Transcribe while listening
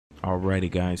Alrighty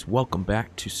guys, welcome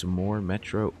back to some more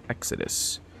Metro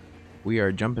Exodus. We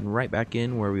are jumping right back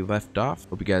in where we left off.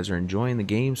 Hope you guys are enjoying the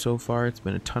game so far. It's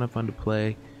been a ton of fun to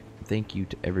play. Thank you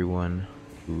to everyone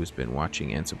who has been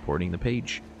watching and supporting the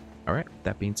page. Alright,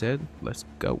 that being said, let's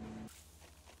go.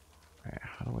 Alright,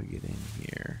 how do I get in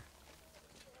here?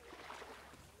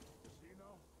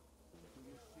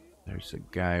 There's a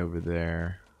guy over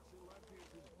there.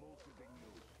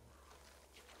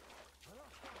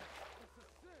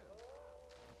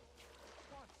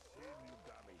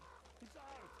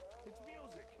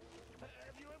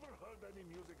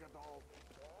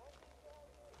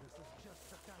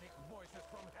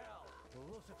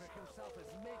 Lucifer himself is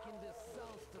making these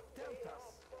sounds to tempt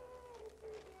us.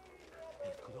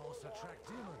 It could also attract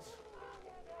demons.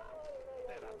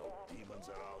 There are no demons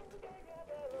around.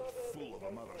 You're full of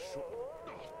a mother shoot.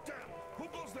 Oh, damn! Who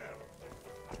goes there?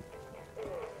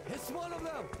 It's one of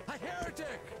them! A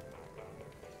heretic!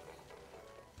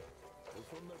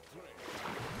 From the train.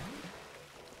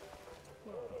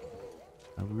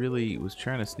 I really was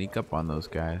trying to sneak up on those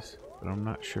guys, but I'm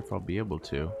not sure if I'll be able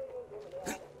to.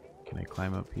 Can I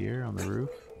climb up here on the roof?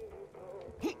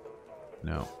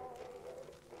 No.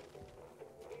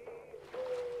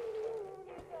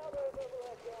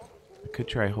 I could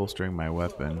try holstering my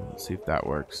weapon. Let's see if that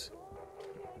works.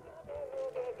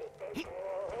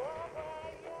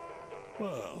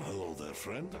 Well, hello there,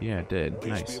 friend. Yeah, it did. Peace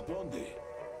Nice. be upon thee.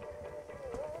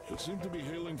 You seem to be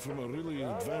hailing from a really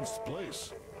advanced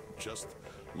place. Just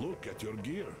look at your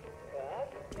gear.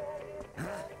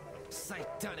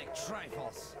 Satanic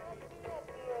trifles!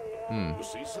 You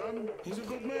see, son? He's a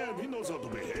good man. He knows how to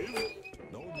behave.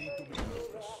 No need to be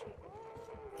nervous.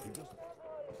 He doesn't.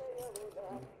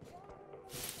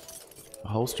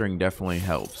 Holstering definitely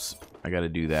helps. I gotta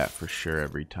do that for sure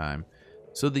every time.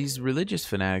 So these religious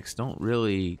fanatics don't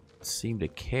really seem to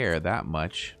care that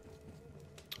much.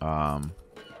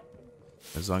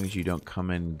 As long as you don't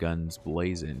come in guns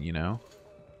blazing, you know?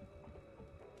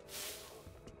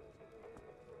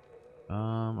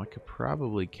 I could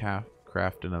probably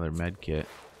craft another med kit.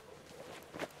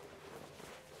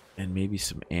 And maybe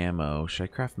some ammo. Should I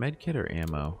craft med kit or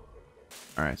ammo?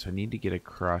 Alright, so I need to get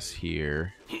across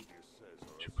here.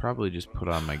 Should probably just put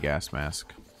on my gas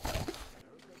mask.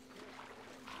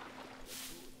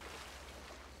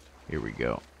 Here we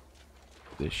go.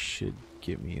 This should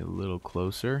get me a little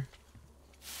closer.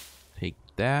 Take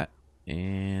that,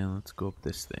 and let's go up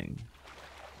this thing.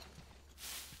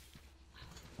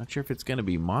 Not sure if it's going to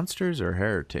be monsters or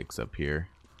heretics up here.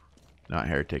 Not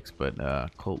heretics, but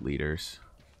cult leaders.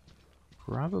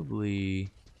 Probably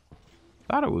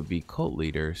thought it would be cult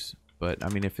leaders, but I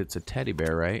mean, if it's a teddy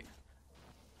bear, right?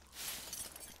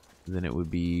 Then it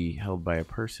would be held by a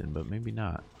person, but maybe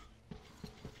not.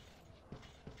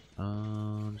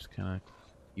 Just kind of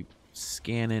keep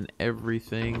scanning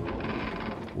everything.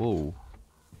 Whoa.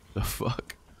 The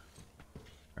fuck?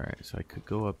 Alright, so I could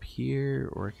go up here,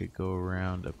 or I could go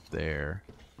around up there.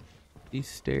 These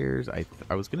stairs, I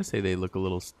was going to say they look a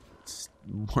little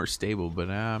more stable, but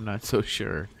I'm not so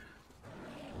sure.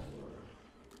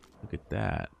 Look at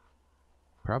that.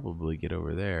 Probably get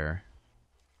over there.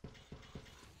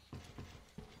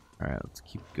 Alright, let's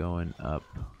keep going up.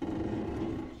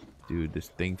 Dude, this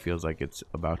thing feels like it's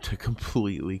about to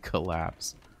completely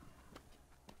collapse.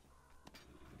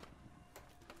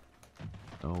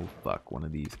 Oh, fuck, one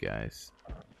of these guys.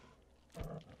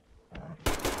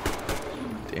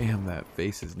 Damn, that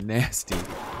face is nasty.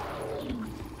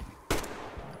 Did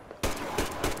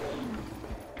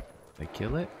I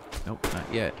kill it? Nope,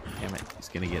 not yet. Damn it, he's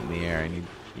gonna get in the air. I need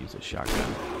to use a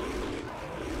shotgun.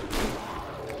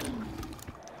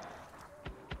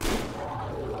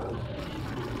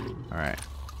 Alright.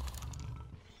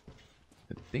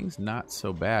 The thing's not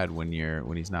so bad when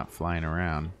he's not flying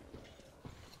around.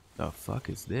 The fuck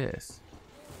is this?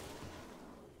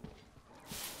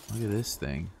 Look at this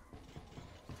thing.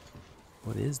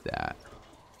 What is that?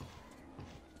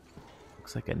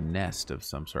 Looks like a nest of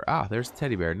some sort. Ah, there's a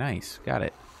teddy bear. Nice. Got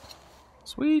it.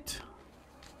 Sweet.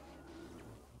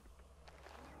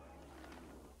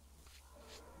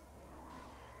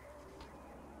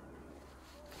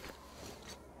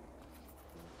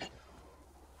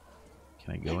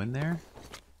 Can I go in there?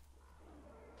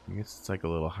 I guess it's like a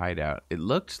little hideout. It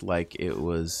looked like it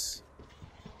was,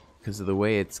 because of the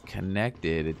way it's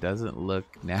connected, it doesn't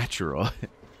look natural. It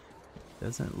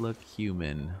doesn't look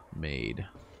human made.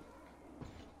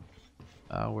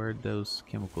 Where'd those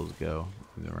chemicals go?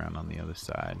 Move around on the other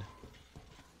side.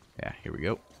 Yeah, here we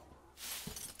go.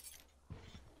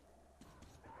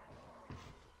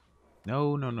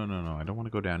 No, no, no, no, no. I don't want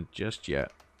to go down just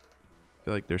yet. I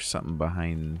feel like there's something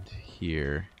behind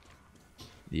here.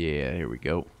 Yeah, here we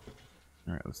go.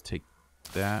 Alright, let's take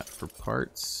that for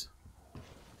parts.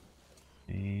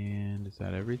 And is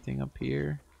that everything up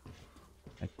here?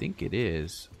 I think it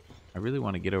is. I really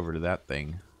want to get over to that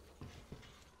thing.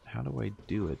 How do I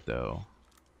do it though?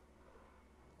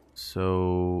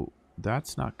 So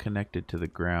that's not connected to the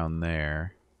ground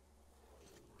there.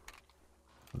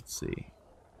 Let's see.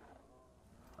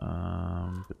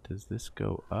 But does this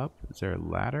go up? Is there a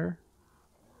ladder?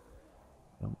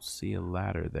 Don't see a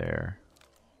ladder there.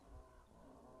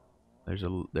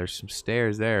 There's some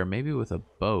stairs there. Maybe with a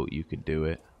boat you could do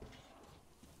it.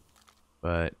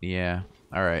 But yeah,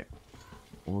 all right.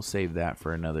 We'll save that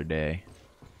for another day.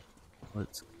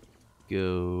 Let's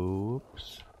go.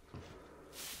 Oops.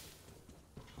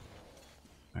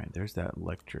 All right, there's that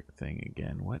electric thing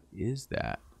again. What is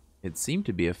that? It seemed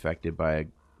to be affected by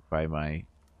my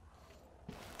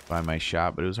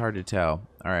shot, but it was hard to tell.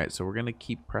 All right, so we're gonna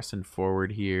keep pressing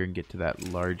forward here and get to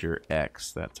that larger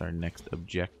X. That's our next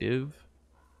objective.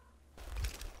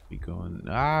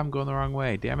 I'm going the wrong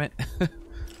way. Damn it.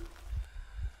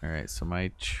 All right, so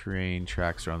my train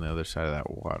tracks are on the other side of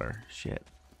that water. Shit.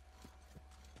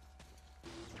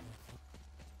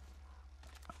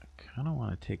 I kind of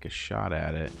want to take a shot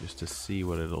at it just to see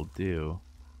what it'll do.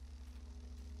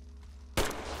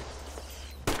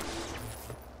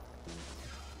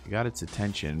 I got its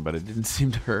attention, but it didn't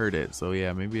seem to hurt it. So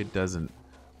yeah, maybe it doesn't.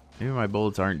 Maybe my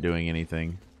bullets aren't doing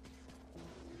anything.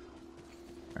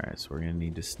 All right, so we're gonna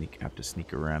need to have to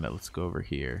sneak around it. Let's go over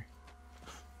here.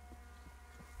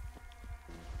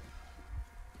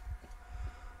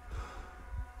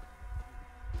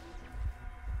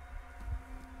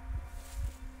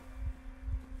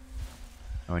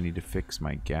 Oh, I need to fix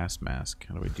my gas mask.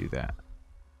 How do I do that?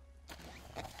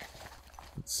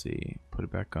 Let's see. Put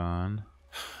it back on.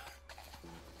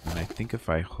 And I think if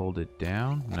I hold it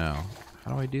down... No.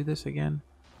 How do I do this again?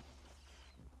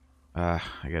 I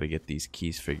gotta get these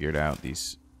keys figured out.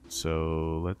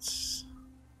 So, let's...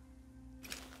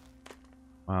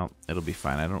 Well, it'll be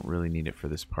fine. I don't really need it for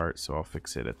this part, so I'll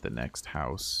fix it at the next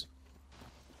house.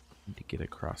 Need to get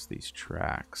across these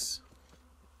tracks.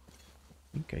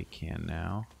 I think I can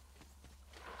now.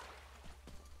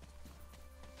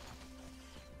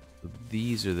 So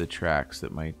these are the tracks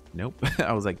that my... Nope.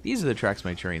 I was like, these are the tracks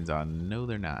my train's on. No,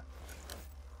 they're not.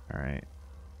 Alright.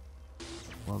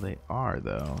 Well, they are,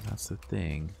 though. That's the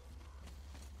thing.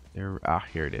 Here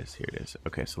it is. Here it is.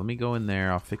 Okay, so let me go in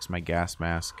there. I'll fix my gas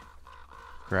mask.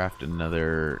 Craft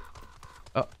another...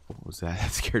 Oh, what was that?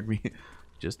 That scared me.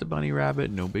 Just a bunny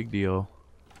rabbit. No big deal.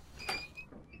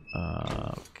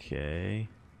 Okay.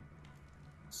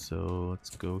 So let's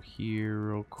go here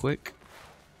real quick.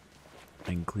 I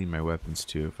can clean my weapons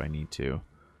too if I need to.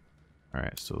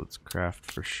 Alright, so let's craft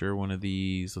for sure one of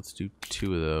these. Let's do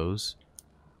 2 of those.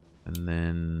 And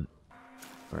then...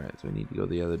 Alright, so I need to go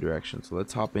the other direction. So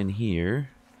let's hop in here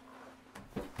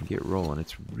and get rolling.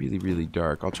 It's really, really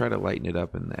dark. I'll try to lighten it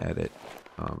up in the edit.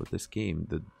 But this game,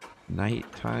 the night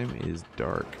time is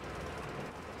dark.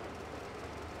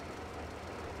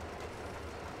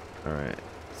 Alright,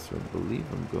 so I believe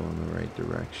I'm going the right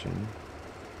direction.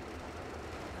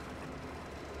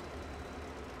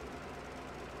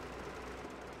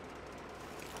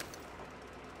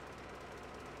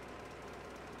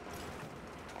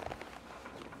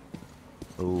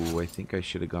 Oh, I think I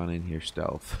should have gone in here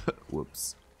stealth.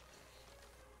 Whoops.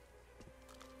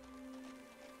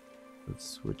 Let's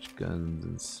switch guns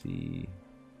and see.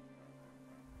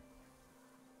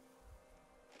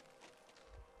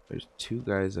 There's 2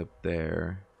 guys up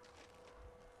there.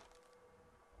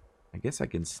 I guess I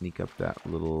can sneak up that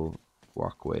little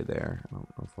walkway there. I don't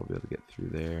know if I'll be able to get through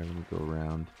there. Let me go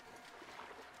around.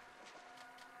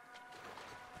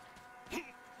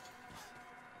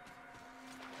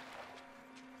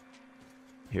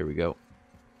 Here we go.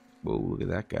 Whoa, look at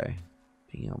that guy.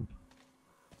 Damn.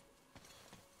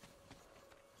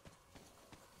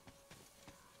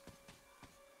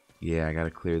 Yeah, I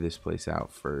gotta clear this place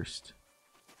out first.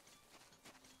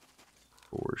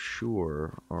 For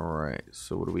sure. Alright,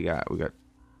 so what do we got? We got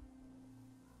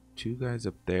 2 guys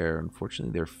up there.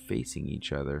 Unfortunately, they're facing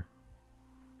each other.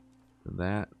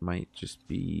 That might just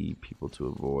be people to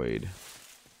avoid.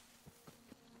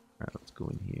 Alright, let's go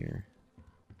in here.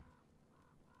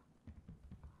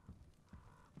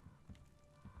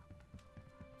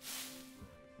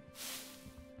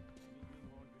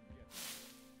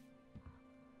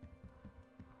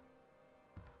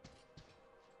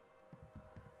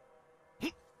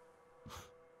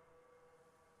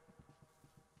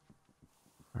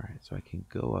 So I can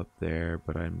go up there,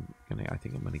 but I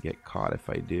think I'm gonna get caught if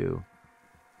I do.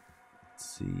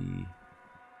 Let's see.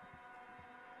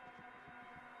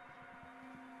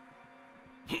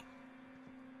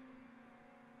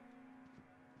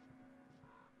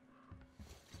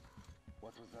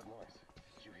 was that noise?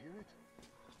 Did you hear it?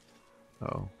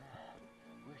 Oh,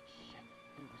 Weird shit.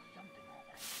 There was something all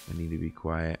right. I need to be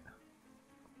quiet.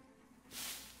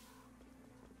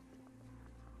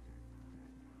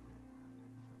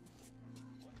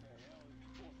 What the hell is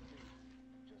supposed to be?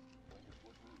 Just wondered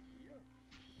what we're here?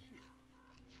 Shit.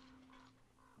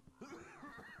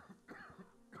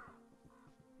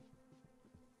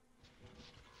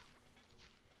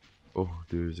 Oh,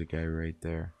 there's a guy right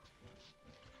there.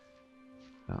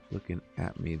 Not looking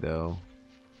at me though.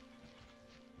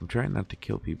 I'm trying not to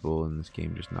kill people in this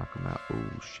game, just knock them out.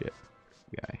 Oh shit,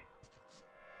 guy.